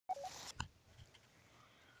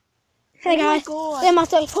Hey guys, in my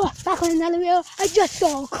 34, back on another video, I just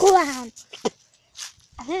saw a clown.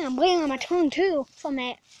 I think I'm bleeding on my tongue too from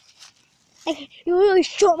it. Like, you really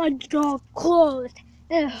shot my jaw closed.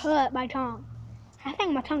 It hurt my tongue. I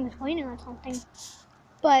think my tongue is bleeding or something.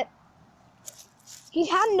 But he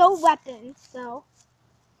had no weapon, so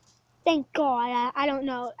thank God. I don't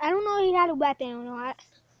know. I don't know if he had a weapon or not.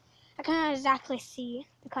 I can't exactly see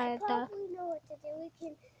because I probably know what to do. We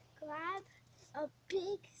can grab a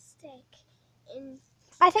big stick and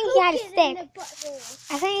I think he had a poke it stick. in the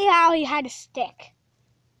butthole. I think he already had a stick.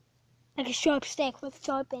 Like a sharp stick with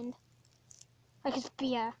sharpened. Like a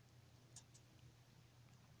spear.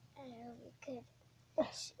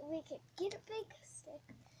 We could get a big stick.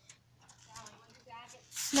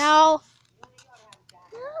 No.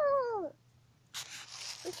 No.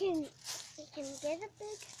 We can get a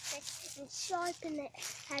big stick and sharpen it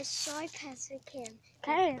as sharp as we can.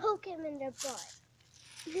 Okay. Poke him in the butt.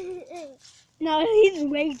 No, he's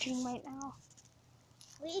raging right now.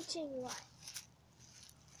 Reaching what?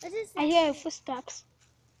 What is that? I hear footsteps.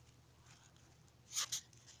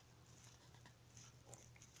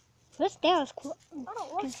 What's there? Cool.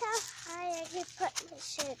 Oh, look how high I can put my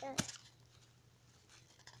shirt on.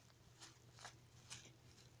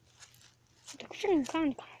 The freaking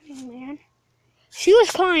clown crying, man. She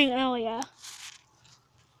was crying earlier.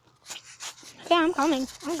 Okay, I'm coming.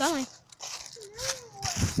 I'm going.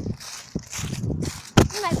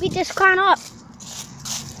 I might beat this clown up.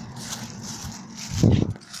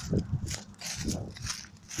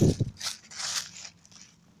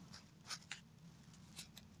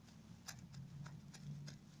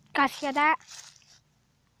 Guys, hear that?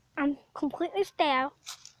 I'm completely stale.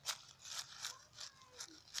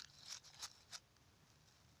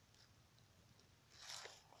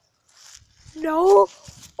 No.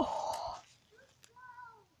 Oh.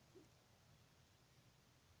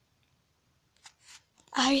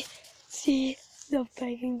 I see the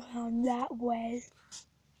freaking clown that way.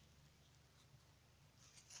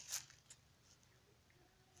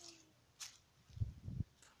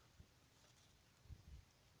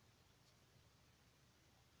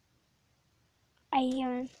 I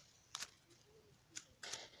hear him.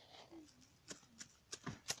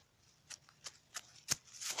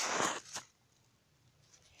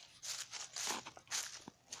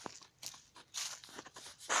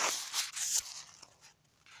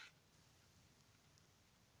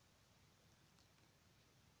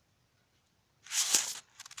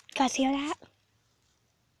 Guys, hear that?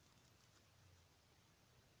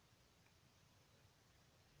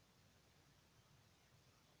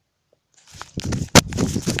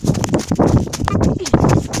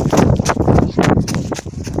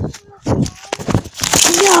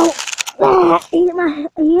 No! He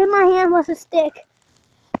hit my hand with a stick.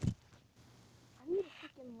 I need a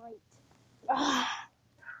freaking light.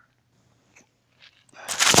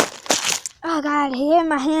 Oh God, he hit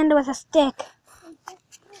my hand with a stick.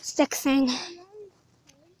 Stick thing.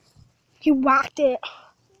 He whacked it.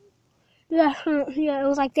 Yeah, it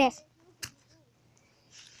was like this.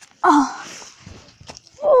 Oh.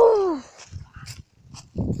 Oh.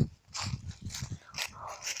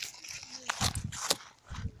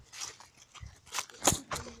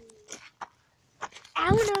 I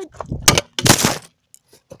don't know.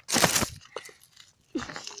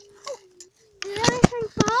 Did everything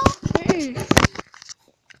fall?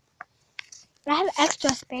 I have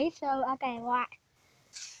extra space, so I got a lot.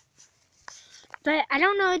 But I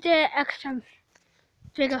don't know the extra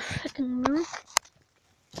bigger freaking room.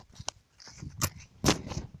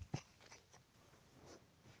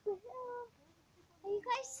 Are you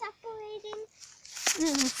guys separating?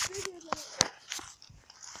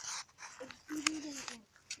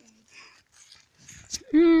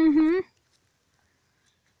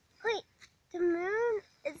 Wait, the moon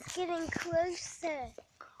is getting closer.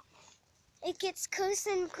 It gets closer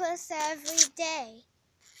and closer every day.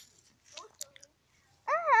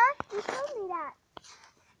 You told me that.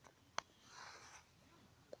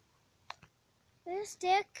 Where's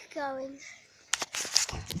Dick going?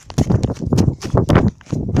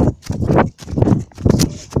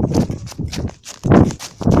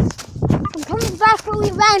 I'm coming back for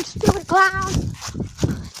revenge, stupid clown.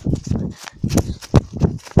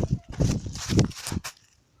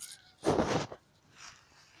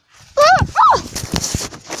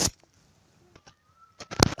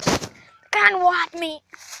 Can't watch me.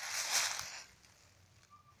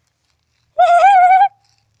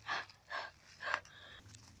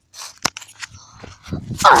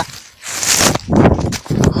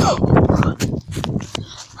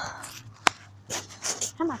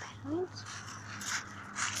 Are my parents?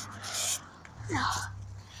 No.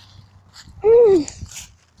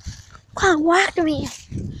 Clown whacked me.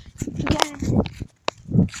 Again.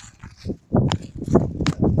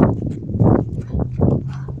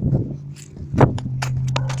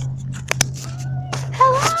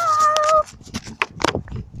 Hello.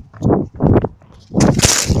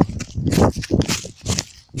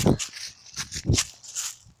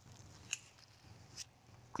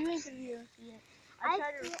 You ain't gonna hear us yet. I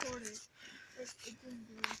tried to record it. It didn't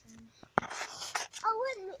do anything. Oh,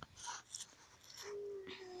 wait a minute.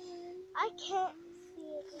 I can't see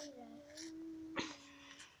it either.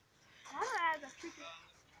 Why do I have a freaking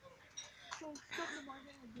stuff in my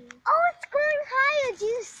head, dude? Oh, it's going higher. Do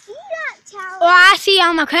you see that, Tower? Well, I see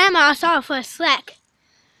on my camera. I saw it for a sec.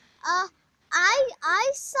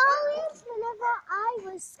 I saw it whenever I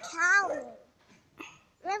was counting.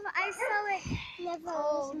 Whenever I saw it, whenever I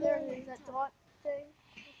was There it moving. is, that dot thing.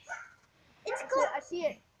 It's That's cool. it, I see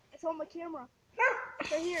it. It's on my camera.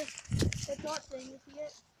 Right here. That dot thing, you see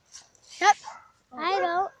it? Yep. I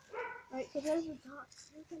don't. Right, so there's a dot.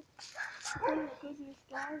 There's a thing that goes in the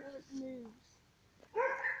sky and it moves.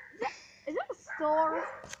 Is that a star?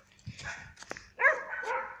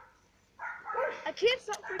 I can't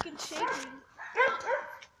stop freaking shaking.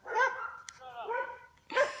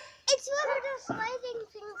 It's one of those lighting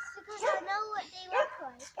things because I know what they look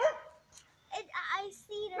like. I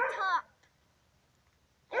see the top.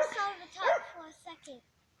 I saw the top for a second.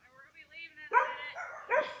 We're gonna be leaving in a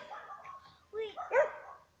minute. Wait,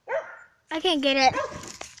 I can't get it.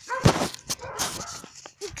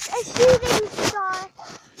 it's a shooting star.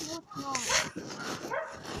 No, it's not.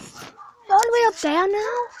 All the way up there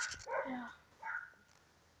now? Yeah.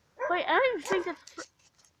 Wait, I don't even think that's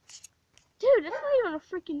dude, that's not even a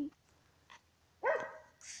freaking...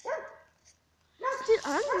 Dude, I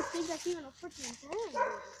don't even think that's even a freaking thing.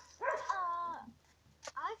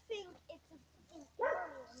 I think it's a freaking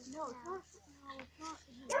alien. No, it's not. No, it's not.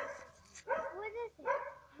 What is it? I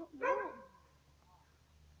don't know.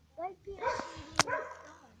 Might be a shooting star.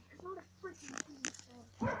 It's not a freaking shooting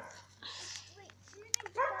star. Wait, shooting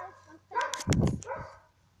stars are fast.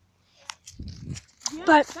 Yeah,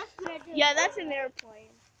 But that's an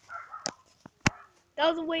airplane. That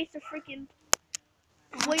was a waste of freaking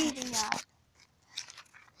waving at.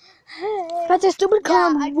 but the stupid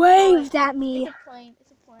clown waved at me. It's a plane.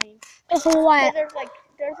 It's a plane. It's But what?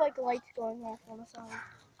 there's like lights going off on the side.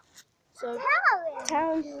 So Talon.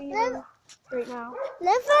 Talon's leaving right now.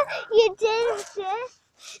 Whenever you did this,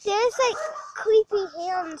 there's like creepy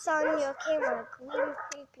hands on your camera. Green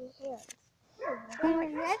creepy hands. On my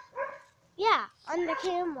head? Yeah, on the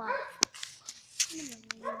camera.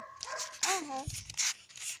 Uh-huh.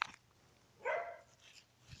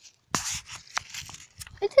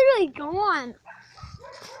 It's really gone.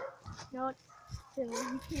 No, it's still,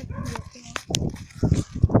 you can't see it now.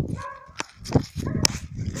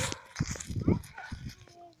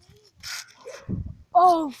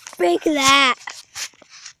 Oh, fake that.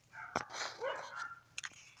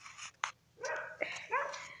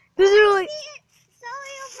 This is really.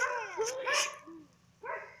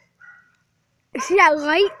 See that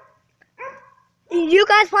light? You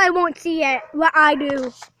guys probably won't see it, but I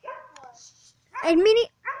do.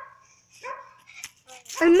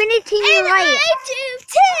 A mini teeny light. I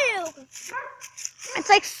do too. It's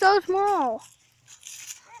like so small.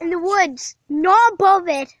 In the woods, not above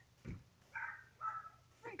it.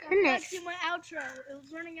 I Goodness. do my outro. It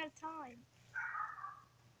was running out of time.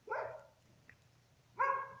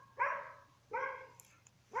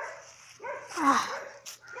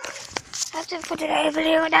 That's it for today's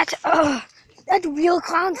video. That's real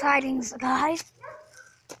clown sightings, guys.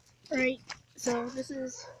 Right. So this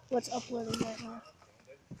is what's uploading right now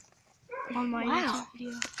on my YouTube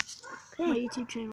video, my YouTube channel.